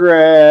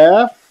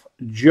autograph,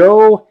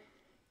 Joe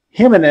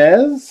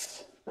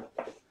Jimenez.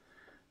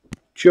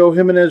 Joe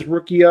Jimenez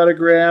rookie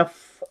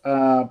autograph.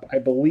 I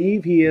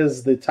believe he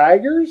is the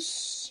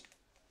Tigers.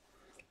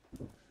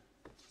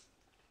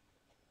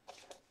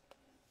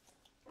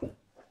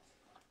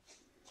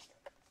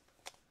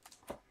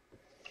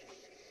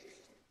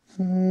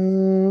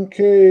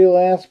 Okay,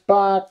 last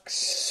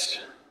box.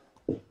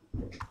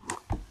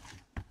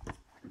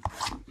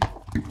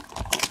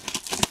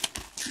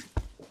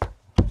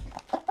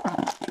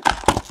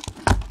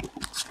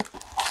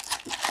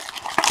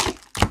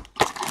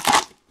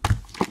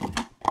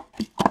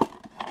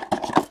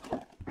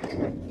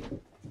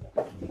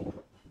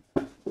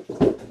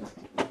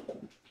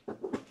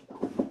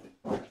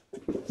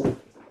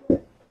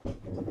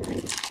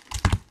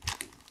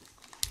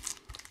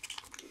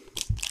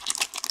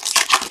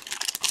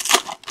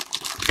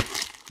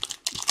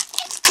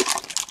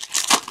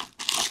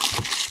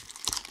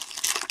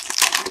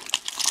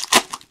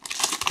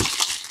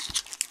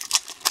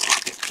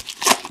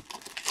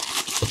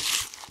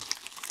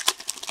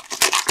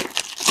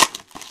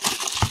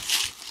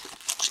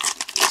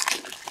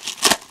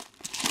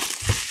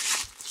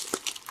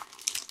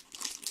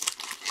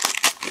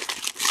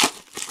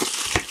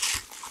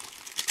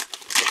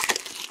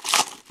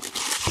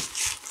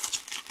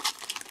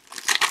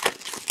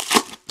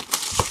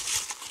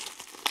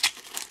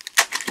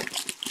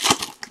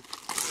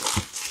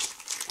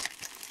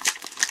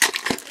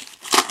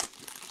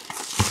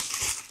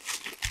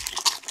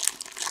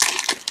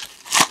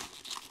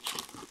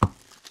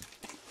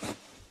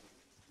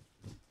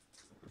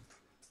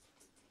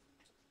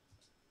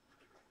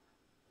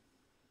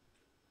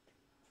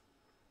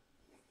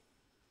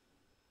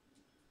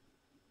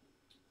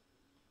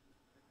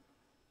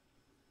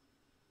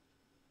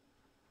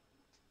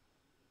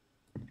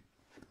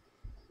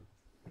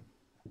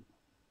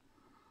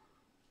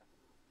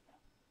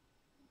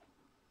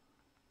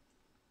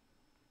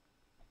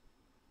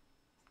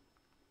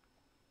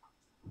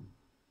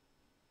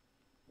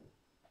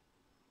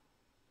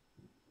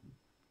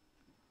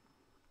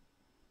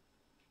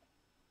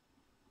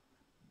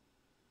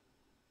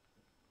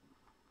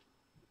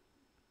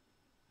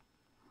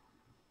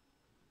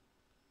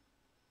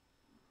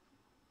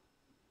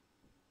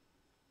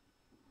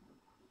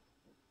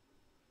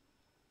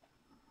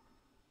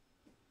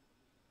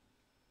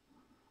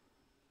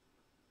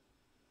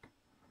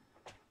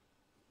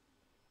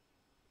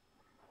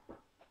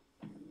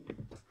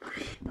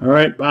 All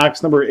right,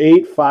 box number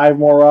 8. 5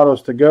 more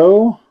autos to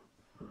go.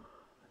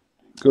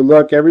 Good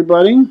luck,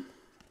 everybody.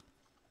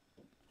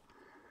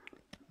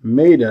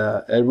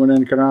 Maeda, Edwin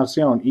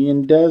Encarnacion,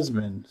 Ian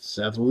Desmond,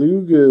 Seth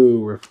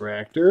Lugo,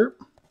 refractor.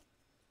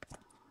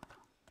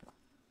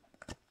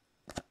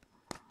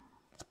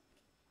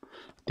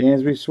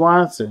 Dansby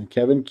Swanson,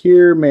 Kevin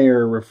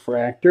Kiermaier,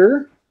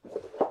 refractor.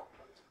 What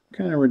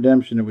kind of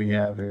redemption do we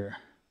have here?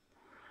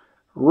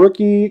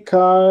 Rookie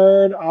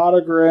card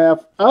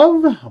autograph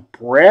of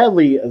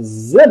Bradley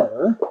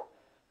Zimmer.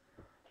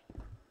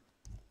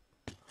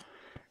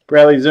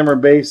 Bradley Zimmer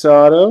base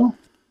auto.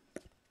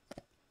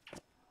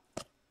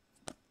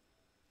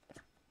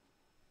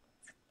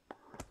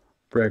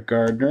 Brett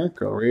Gardner,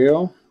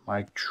 Carrillo,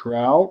 Mike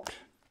Trout,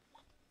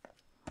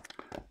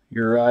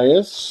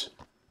 Urias.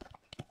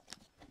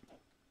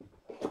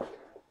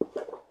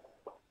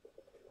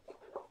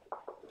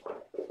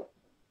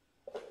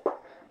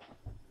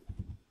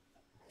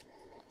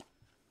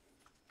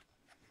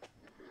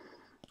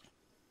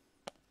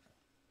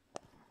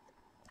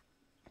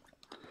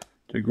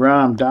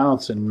 DeGrom,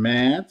 Donaldson,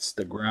 Matz,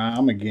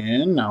 DeGrom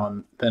again, now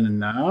and then and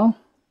now.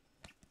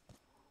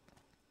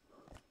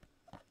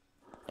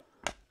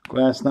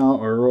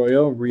 Glasnow,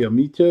 Arroyo,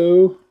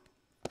 Realmuto.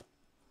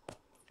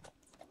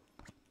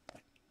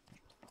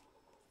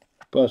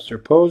 Buster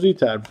Posey,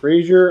 Todd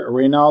Frazier,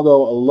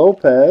 Reynaldo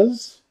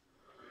Lopez.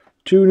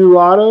 2 new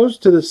autos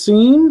to the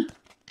scene.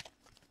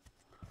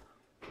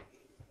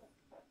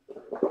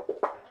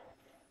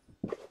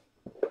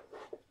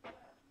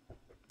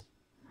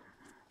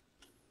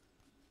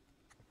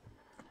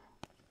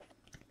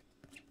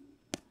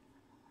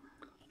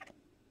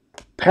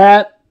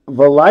 Pat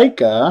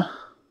Valaika,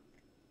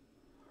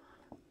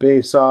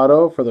 Base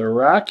auto for the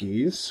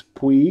Rockies,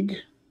 Puig.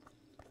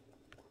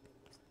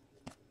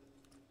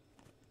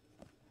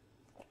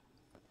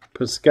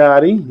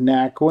 Piscotty,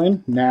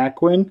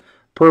 Naquin,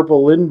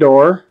 purple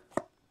Lindor.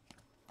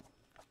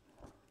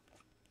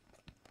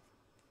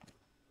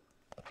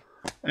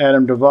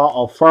 Adam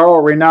Duvall,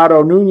 Alfaro,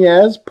 Renato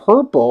Nunez,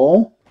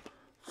 purple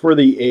for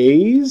the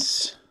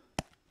A's.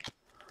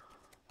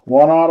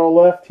 One auto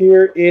left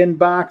here in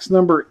box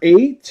number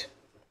 8.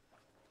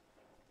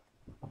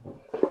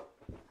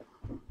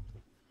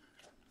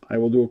 I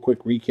will do a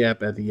quick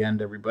recap at the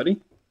end, everybody.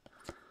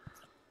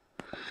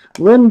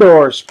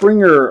 Lindor,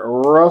 Springer,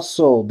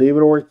 Russell,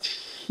 David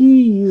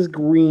Ortiz,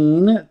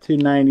 green to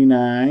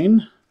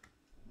 99.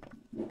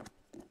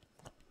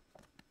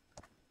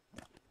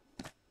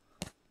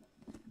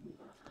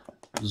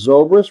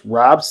 Zobrist,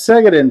 Rob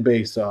Segedin,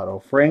 base auto.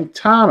 Frank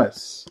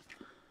Thomas,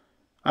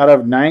 out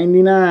of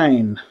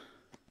 99.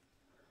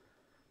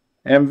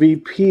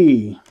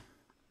 MVP,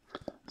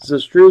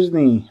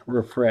 Zastryzny,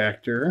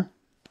 refractor.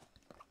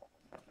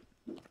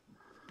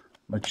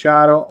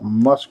 Machado,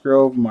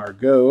 Musgrove,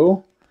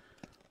 Margot.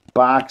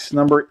 Box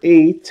number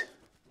 8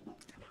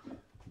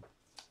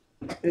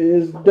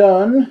 is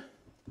done.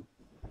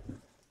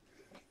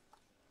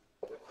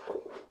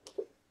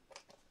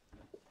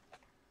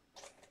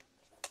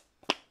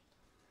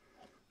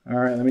 All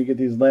right, let me get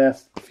these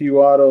last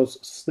few autos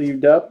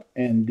sleeved up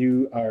and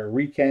do our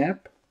recap.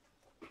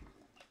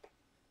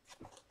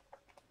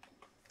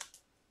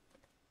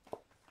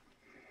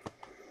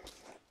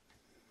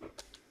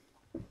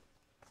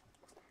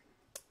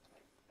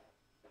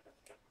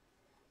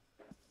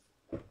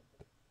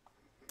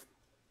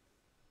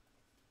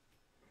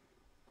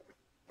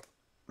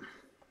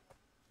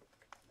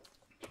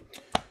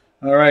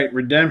 All right,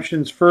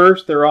 redemptions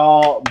first. They're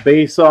all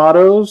base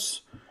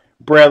autos.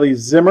 Bradley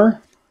Zimmer,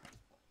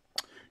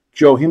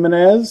 Joe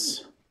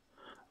Jimenez,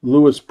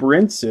 Lewis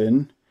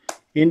Brinson,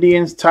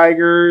 Indians,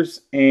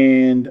 Tigers,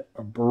 and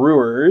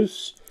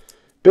Brewers.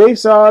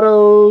 Base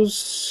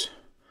autos,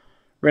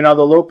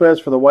 Reynaldo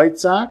Lopez for the White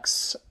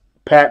Sox,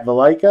 Pat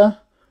Valaika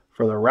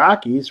for the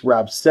Rockies,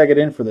 Rob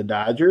Segedin for the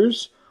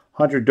Dodgers,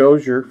 Hunter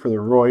Dozier for the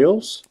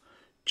Royals,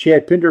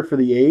 Chad Pinder for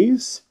the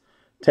A's,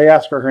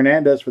 Teoscar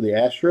Hernandez for the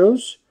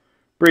Astros,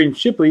 Braden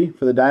Shipley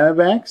for the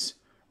Diamondbacks,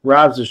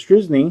 Rob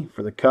Zastryzny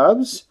for the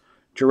Cubs,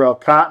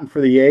 Jarrell Cotton for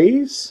the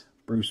A's,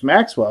 Bruce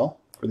Maxwell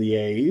for the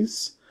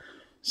A's,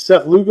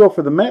 Seth Lugo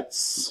for the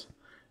Mets,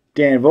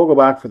 Dan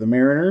Vogelbach for the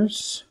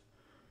Mariners,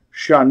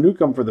 Sean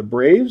Newcomb for the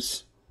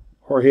Braves,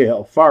 Jorge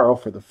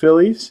Alfaro for the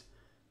Phillies,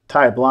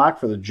 Ty Block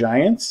for the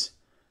Giants,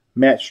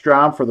 Matt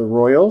Strahm for the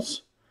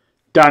Royals,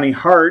 Donnie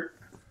Hart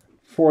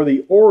for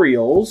the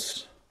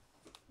Orioles,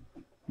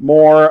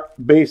 more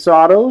base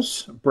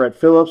autos, Brett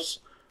Phillips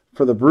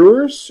for the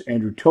Brewers,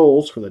 Andrew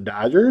Tolles for the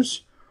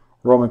Dodgers,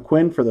 Roman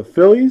Quinn for the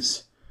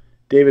Phillies,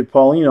 David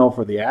Paulino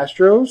for the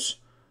Astros,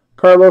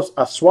 Carlos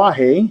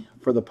Asuaje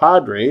for the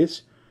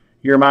Padres,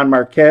 Yerman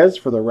Marquez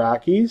for the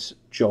Rockies,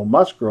 Joe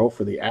Musgrove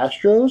for the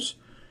Astros,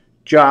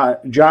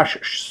 Josh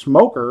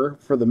Smoker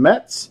for the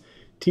Mets,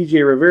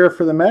 TJ Rivera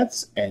for the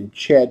Mets, and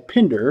Chad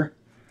Pinder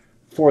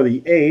for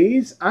the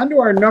A's. On to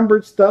our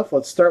numbered stuff.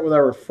 Let's start with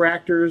our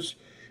refractors.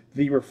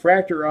 The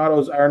refractor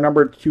autos are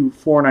numbered to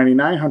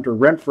 499. Hunter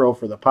Renfroe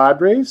for the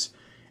Padres,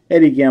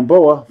 Eddie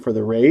Gamboa for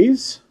the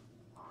Rays,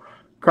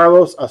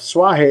 Carlos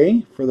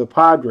Asuaje for the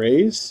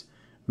Padres,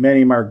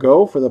 Manny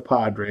Margot for the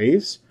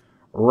Padres,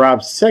 Rob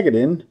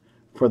Segedin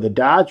for the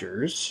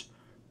Dodgers.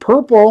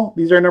 Purple,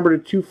 these are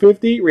numbered to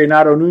 250.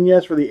 Renato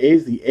Nunez for the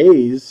A's. The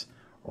A's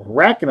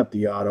racking up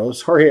the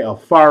autos. Jorge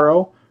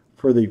Alfaro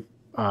for the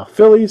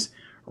Phillies,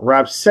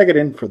 Rob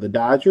Segedin for the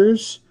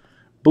Dodgers.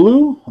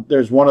 Blue,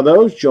 there's one of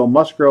those. Joe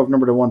Musgrove,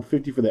 number to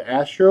 150 for the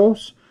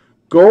Astros.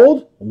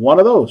 Gold, one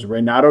of those.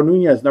 Renato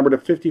Nunez, number to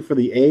 50 for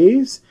the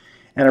A's.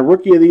 And a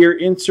Rookie of the Year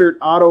insert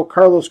auto,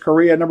 Carlos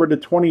Correa, number to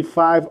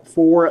 25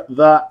 for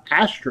the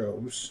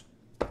Astros.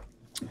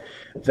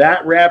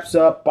 That wraps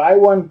up Buy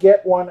One,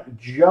 Get One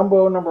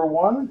Jumbo number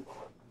 1.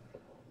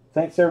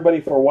 Thanks,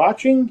 everybody, for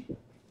watching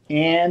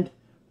and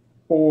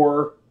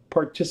for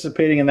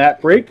participating in that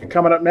break.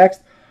 Coming up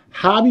next,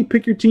 Hobby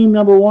Pick Your Team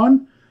number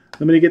 1.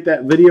 I'm going to get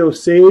that video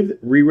saved,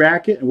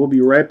 re-rack it, and we'll be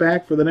right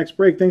back for the next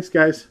break. Thanks,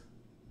 guys.